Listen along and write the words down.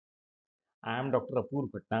I am Dr. Apur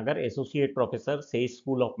Bhatnagar, Associate Professor, SAGE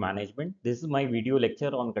School of Management. This is my video lecture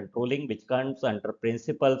on controlling, which comes under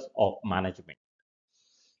principles of management.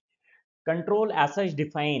 Control, as such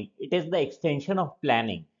defined, it is the extension of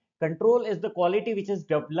planning. Control is the quality which is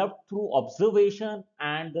developed through observation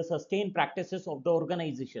and the sustained practices of the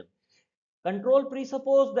organization. Control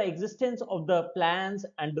presupposes the existence of the plans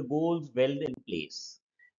and the goals well in place.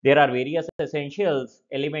 There are various essentials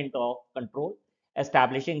element of control: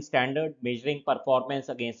 establishing standard, measuring performance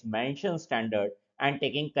against mentioned standard, and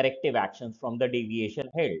taking corrective actions from the deviation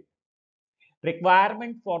held.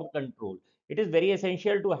 Requirement for control: it is very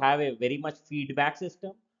essential to have a very much feedback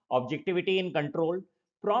system, objectivity in control,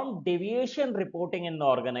 prompt deviation reporting in the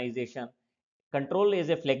organization. Control is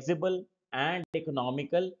a flexible and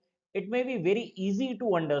economical. It may be very easy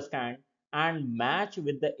to understand and match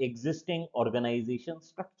with the existing organization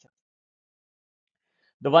structure.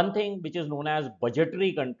 The one thing which is known as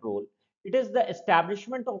budgetary control, it is the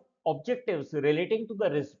establishment of objectives relating to the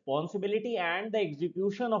responsibility and the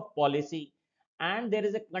execution of policy, and there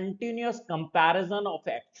is a continuous comparison of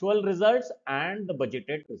actual results and the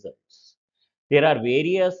budgeted results. There are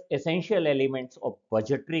various essential elements of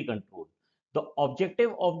budgetary control: the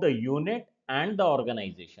objective of the unit and the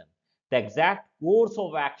organization, the exact course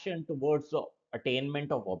of action towards the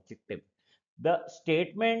attainment of objective. The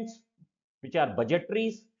statements which are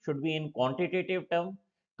budgetaries should be in quantitative term.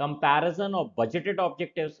 Comparison of budgeted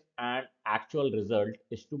objectives and actual result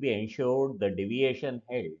is to be ensured the deviation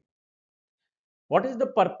held. What is the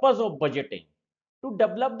purpose of budgeting? To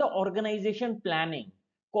develop the organization planning,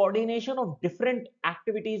 coordination of different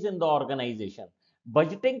activities in the organization.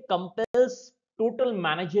 Budgeting compels total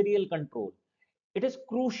managerial control. It is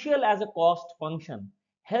crucial as a cost function,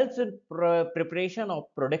 helps in preparation of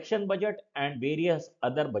production budget and various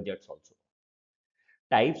other budgets also.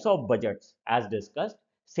 Types of budgets as discussed: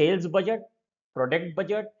 sales budget, product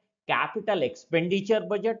budget, capital expenditure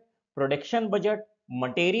budget, production budget,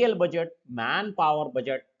 material budget, manpower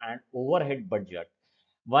budget, and overhead budget.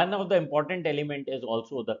 One of the important element is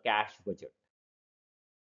also the cash budget.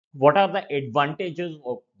 What are the advantages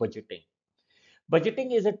of budgeting?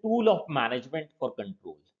 Budgeting is a tool of management for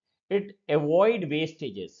control. It avoid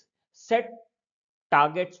wastages, set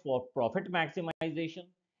targets for profit maximization,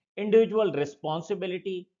 individual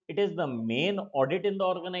responsibility. It is the main audit in the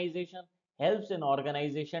organization, helps in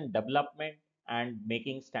organization development and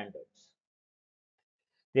making standards.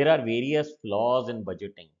 There are various flaws in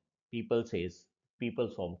budgeting. People says, people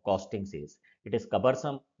from costing says it is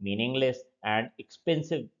cumbersome, meaningless, and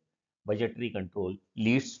expensive. Budgetary control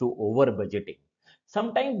leads to over budgeting.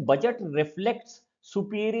 Sometimes budget reflects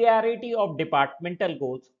superiority of departmental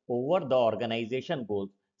goals over the organization goals,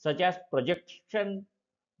 such as projection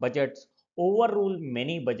budgets overrule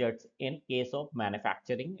many budgets in case of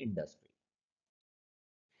manufacturing industry.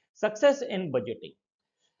 Success in budgeting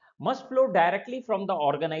must flow directly from the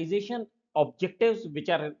organization objectives which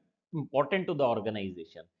are important to the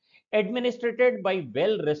organization, administrated by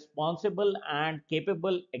well responsible and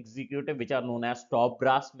capable executive which are known as top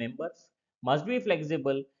brass members, must be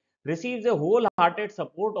flexible, receives a wholehearted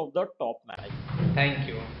support of the top management. Thank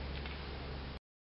you.